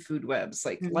canopy food webs,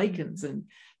 like lichens and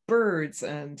birds,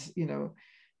 and, you know,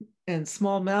 and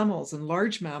small mammals and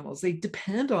large mammals, they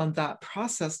depend on that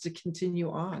process to continue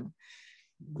on.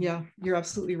 Yeah, you're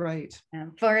absolutely right.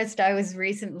 Forest, I was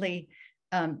recently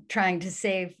trying to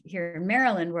save here in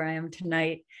Maryland, where I am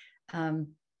tonight.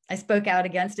 I spoke out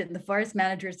against it, and the forest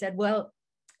manager said, well,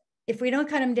 if we don't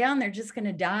cut them down, they're just going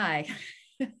to die.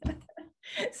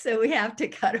 So we have to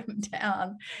cut them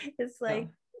down. It's like,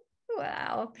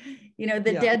 wow. You know,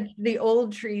 the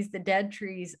old trees, the dead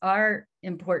trees are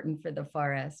important for the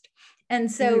forest. And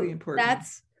so really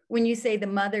that's when you say the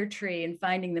mother tree and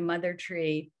finding the mother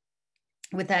tree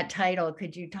with that title,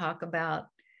 could you talk about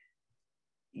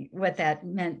what that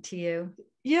meant to you?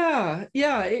 Yeah.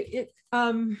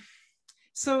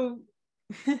 So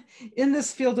in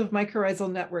this field of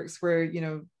mycorrhizal networks, where, you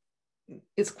know,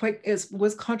 it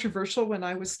was controversial when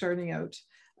I was starting out.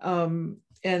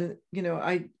 And, you know,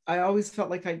 I always felt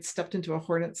like I'd stepped into a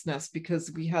hornet's nest,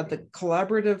 because we had the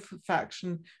collaborative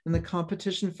faction and the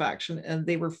competition faction, and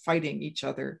they were fighting each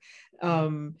other.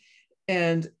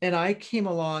 And I came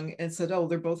along and said, oh,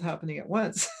 they're both happening at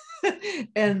once.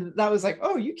 And that was like,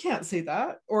 oh, you can't say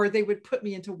that. Or they would put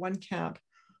me into one camp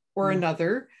or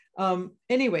another.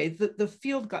 Anyway, the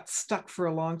field got stuck for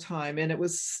a long time, and it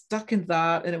was stuck in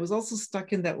that. And it was also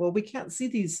stuck in that, well, we can't see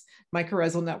these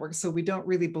mycorrhizal networks, so we don't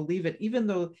really believe it, even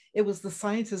though it was the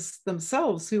scientists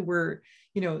themselves who were,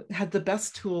 you know, had the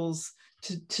best tools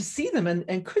to see them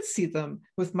and could see them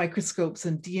with microscopes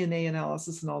and DNA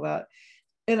analysis and all that.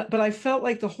 But I felt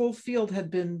like the whole field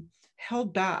had been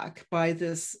held back by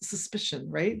this suspicion,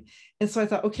 right? And so I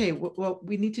thought, okay, well,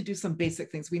 we need to do some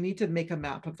basic things. We need to make a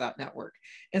map of that network.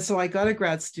 And so I got a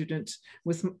grad student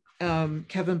with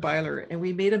Kevin Byler, and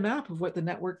we made a map of what the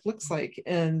network looks like,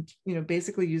 and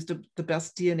basically used the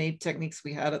best DNA techniques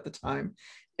we had at the time.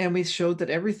 And we showed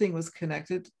that everything was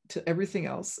connected to everything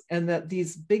else, and that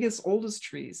these biggest, oldest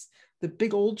trees, the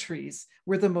big old trees,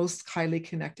 were the most highly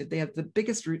connected. They have the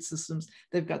biggest root systems.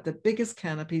 They've got the biggest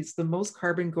canopies, the most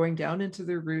carbon going down into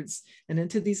their roots and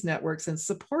into these networks and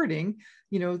supporting,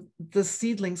 the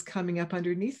seedlings coming up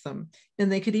underneath them.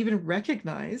 And they could even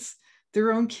recognize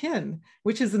their own kin,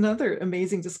 which is another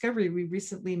amazing discovery we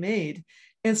recently made.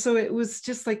 And so it was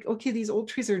just like, okay, these old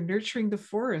trees are nurturing the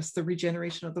forest, the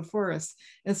regeneration of the forest.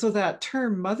 And so that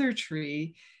term mother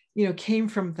tree, came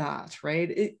from that,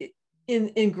 right?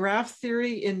 In graph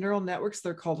theory, in neural networks,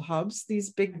 they're called hubs, these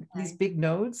big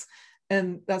nodes.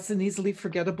 And that's an easily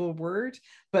forgettable word,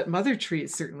 but mother tree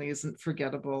certainly isn't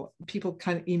forgettable. People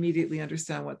kind of immediately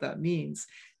understand what that means.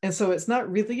 And so it's not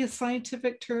really a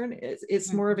scientific term,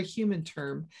 it's more of a human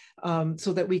term,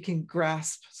 so that we can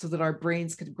grasp, so that our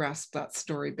brains can grasp that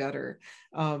story better.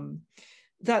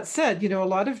 That said, a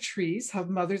lot of trees have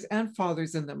mothers and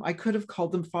fathers in them. I could have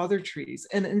called them father trees.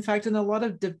 And in fact, in a lot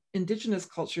of indigenous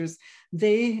cultures,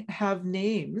 they have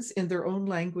names in their own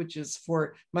languages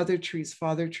for mother trees,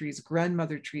 father trees,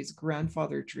 grandmother trees,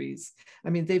 grandfather trees. I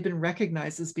mean, they've been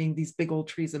recognized as being these big old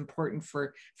trees important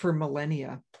for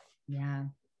millennia. Yeah.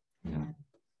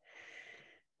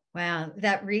 Wow,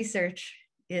 that research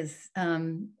is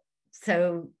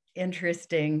so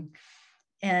interesting.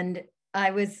 And I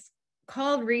was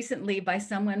called recently by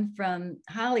someone from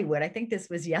Hollywood. I think this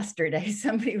was yesterday.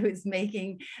 Somebody was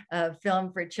making a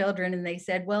film for children, and they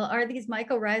said, well, are these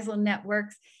mycorrhizal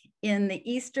networks in the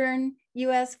eastern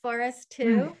US forest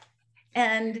too?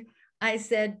 And I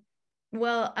said,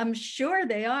 well, I'm sure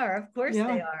they are. Of course they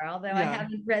are, although I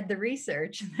haven't read the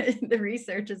research. The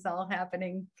research is all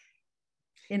happening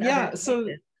in other places. So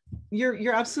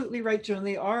you're absolutely right, Joan.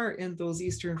 They are in those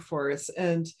eastern forests.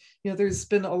 And there's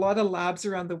been a lot of labs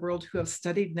around the world who have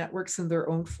studied networks in their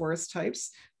own forest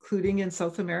types, including in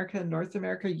South America, North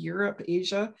America, Europe,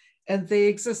 Asia, and they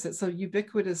exist. It's a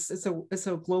ubiquitous, it's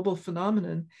a global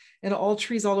phenomenon. And all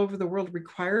trees all over the world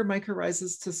require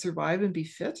mycorrhizas to survive and be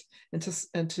fit and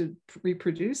to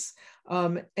reproduce.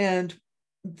 And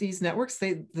these networks,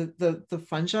 the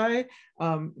fungi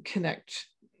connect.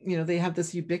 They have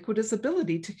this ubiquitous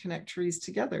ability to connect trees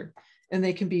together, and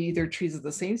they can be either trees of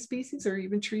the same species or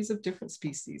even trees of different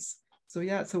species. So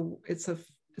yeah, it's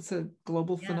a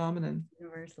global phenomenon.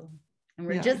 Universal. And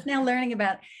we're just now learning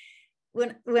about,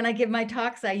 when I give my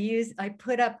talks, I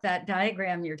put up that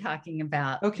diagram you're talking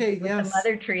about. Okay, with the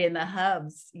mother tree and the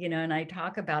hubs, and I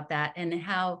talk about that and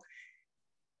how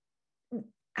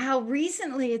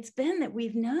recently it's been that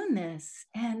we've known this.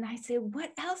 And I say,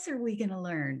 what else are we going to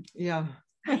learn? Yeah.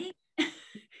 Right?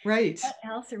 Right. What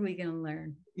else are we going to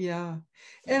learn? Yeah.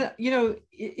 And,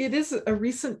 it is a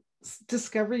recent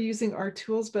discovery using our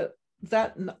tools, but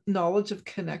that knowledge of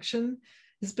connection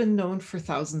has been known for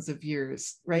thousands of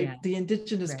years, right? Yeah. The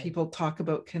indigenous people talk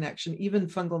about connection, even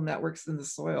fungal networks in the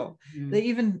soil. They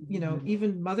even,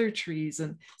 even mother trees.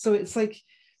 And so it's like,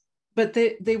 but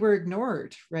they were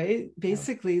ignored, right?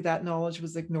 Basically, that knowledge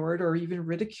was ignored or even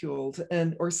ridiculed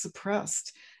or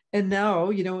suppressed. And now,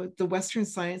 the Western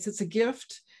science, it's a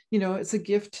gift, it's a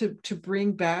gift to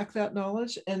bring back that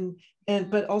knowledge.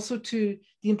 But also the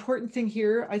important thing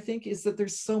here, I think, is that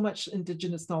there's so much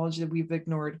indigenous knowledge that we've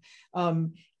ignored.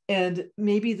 And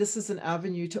maybe this is an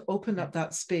avenue to open up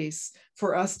that space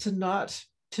for us to not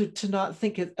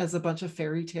think it as a bunch of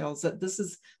fairy tales, that this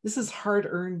is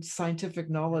hard-earned scientific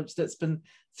knowledge that's been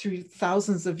through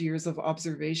thousands of years of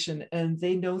observation, and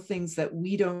they know things that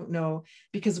we don't know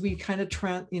because we kind of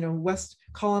West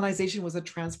colonization was a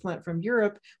transplant from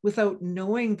Europe without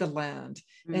knowing the land.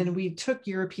 And we took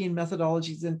European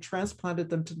methodologies and transplanted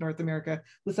them to North America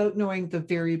without knowing the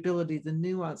variability, the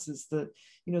nuances,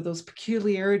 those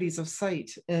peculiarities of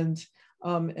site. And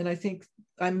I think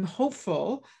I'm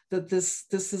hopeful that this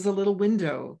is a little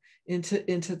window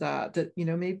into that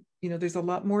maybe there's a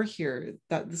lot more here,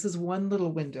 that this is one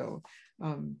little window.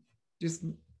 There's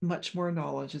much more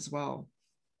knowledge as well.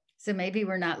 So maybe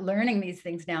we're not learning these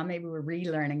things now, maybe we're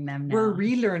relearning them now. We're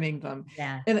relearning them.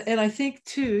 Yeah. And I think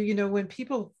too, when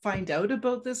people find out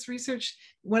about this research,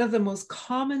 one of the most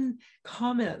common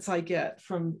comments I get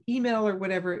from email or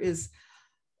whatever is,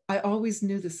 I always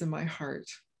knew this in my heart.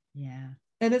 Yeah.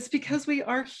 And it's because we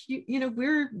are,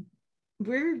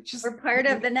 we're part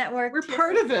of the network. We're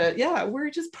part of it. Yeah, we're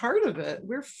just part of it.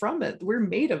 We're from it. We're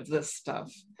made of this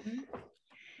stuff.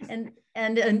 And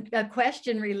a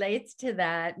question relates to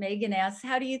that. Megan asks,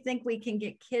 how do you think we can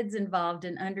get kids involved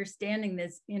in understanding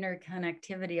this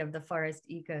interconnectivity of the forest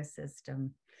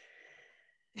ecosystem?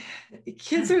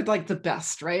 Kids are like the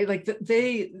best, right? Like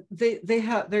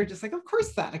they're just like, of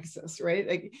course that exists, right?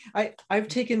 Like I've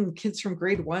taken kids from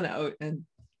grade 1 out and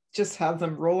just have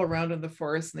them roll around in the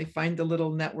forest, and they find the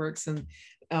little networks, and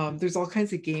there's all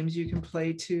kinds of games you can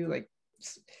play too, like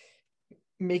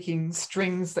making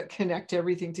strings that connect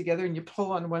everything together, and you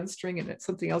pull on one string and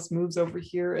something else moves over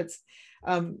here. It's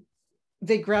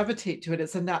they gravitate to it.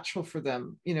 It's a natural for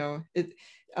them, you know.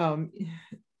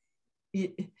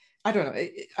 I don't know.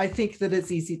 I think that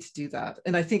it's easy to do that.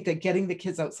 And I think that getting the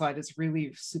kids outside is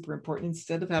really super important,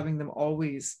 instead of having them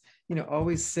always, you know,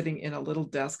 always sitting in a little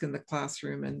desk in the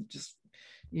classroom. And just,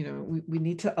 you know, we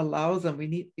need to allow them,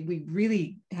 we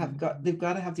really have they've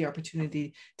got to have the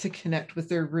opportunity to connect with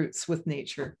their roots, with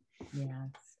nature. Yes.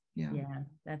 Yeah.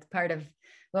 That's part of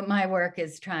what my work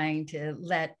is, trying to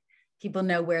let people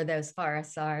know where those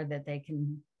forests are, that they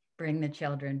can bring the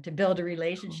children to build a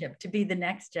relationship, to be the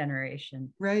next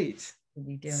generation. Right. To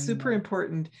be doing super that.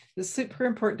 important. It's super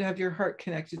important to have your heart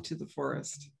connected to the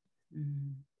forest.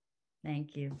 Mm-hmm.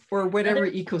 Thank you. Or whatever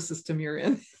ecosystem you're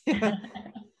in.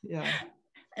 Yeah.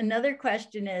 Another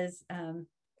question is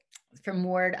from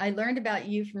Ward. I learned about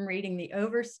you from reading the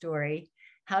Overstory.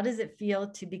 How does it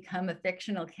feel to become a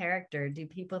fictional character? Do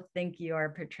people think you are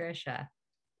Patricia?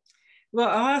 Well,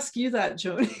 I'll ask you that,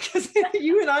 Joan, because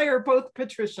you and I are both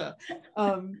Patricia.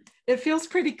 It feels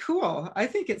pretty cool. I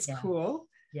think it's cool.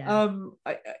 Yeah.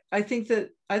 I think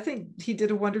he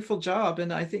did a wonderful job,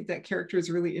 and I think that character is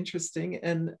really interesting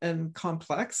and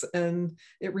complex, and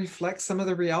it reflects some of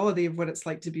the reality of what it's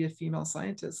like to be a female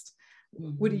scientist.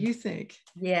 Mm-hmm. What do you think?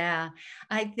 Yeah,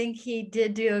 I think he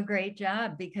did do a great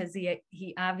job, because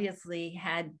he obviously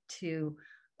had to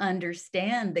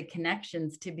understand the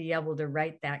connections to be able to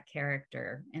write that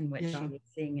character and what she was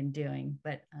seeing and doing.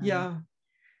 But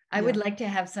I would like to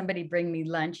have somebody bring me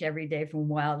lunch every day from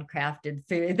wild crafted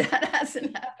food. That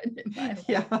hasn't happened in my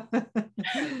life.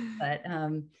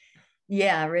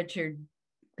 But Richard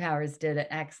Powers did an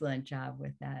excellent job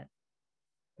with that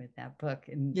book,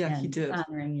 and he did,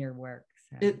 honoring your work.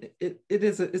 So.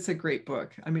 It's a great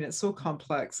book. I mean, it's so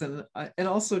complex, and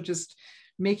also just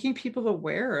making people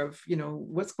aware of, you know,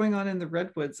 what's going on in the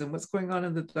redwoods and what's going on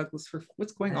in the Douglas fir,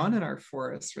 what's going on in our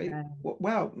forests, right?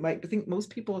 Wow, I think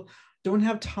most people don't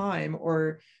have time,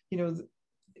 or, you know,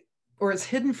 or it's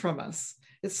hidden from us.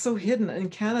 It's so hidden. In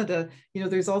Canada, you know,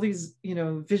 there's all these, you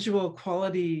know, visual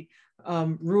quality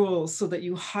rules so that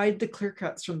you hide the clear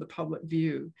cuts from the public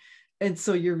view. And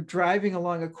so you're driving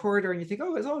along a corridor and you think,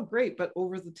 oh, it's all great, but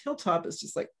over the hilltop, it's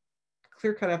just like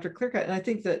clear cut after clear cut. And I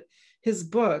think that his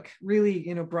book really,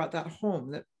 you know, brought that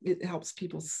home, that it helps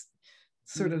people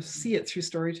sort of see it through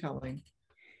storytelling.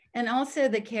 And also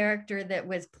the character that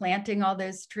was planting all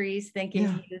those trees, thinking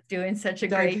he was doing such a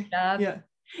great job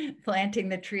planting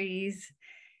the trees.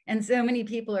 And so many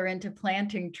people are into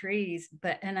planting trees,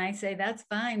 and I say, that's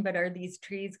fine, but are these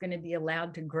trees going to be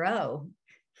allowed to grow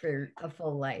for a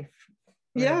full life?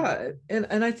 Yeah.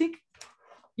 And I think,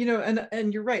 you know,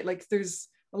 and you're right, like there's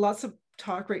lots of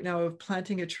talk right now of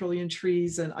planting 1 trillion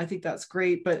trees, and I think that's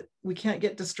great, but we can't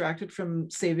get distracted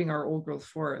from saving our old growth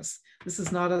forests. This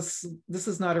is not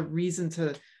a reason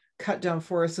to cut down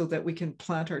forests so that we can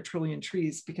plant our 1 trillion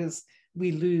trees, because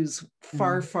we lose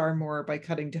far more by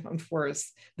cutting down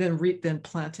forests than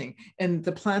planting. And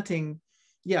the planting,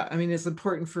 I mean, it's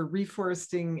important for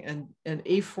reforesting and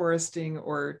afforesting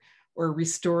or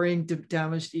restoring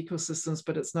damaged ecosystems,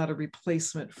 but it's not a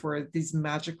replacement for these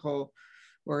magical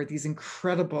or these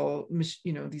incredible,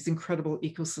 you know, these incredible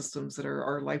ecosystems that are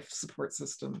our life support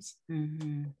systems.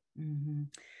 Mm-hmm. Mm-hmm.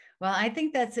 Well, I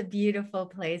think that's a beautiful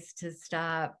place to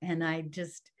stop. And I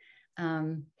just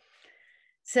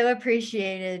so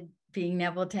appreciated being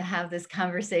able to have this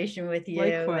conversation with you.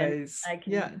 Likewise. And I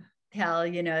can tell,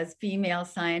 you know, as female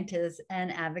scientists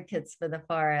and advocates for the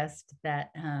forest, that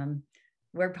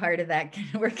we're part of that.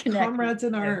 We're connected. Comrades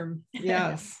in arms.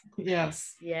 Yes.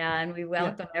 Yes. Yeah. And we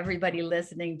welcome everybody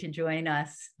listening to join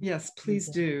us. Yes, please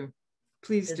do.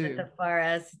 Please visit the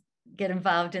forest, get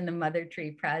involved in the Mother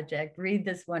Tree Project, read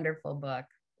this wonderful book.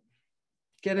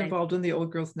 Get involved in the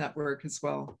Old Growth Network as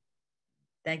well.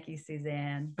 Thank you,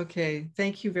 Suzanne. Okay.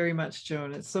 Thank you very much,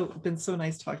 Joan. It's been so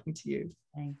nice talking to you.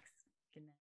 Thanks.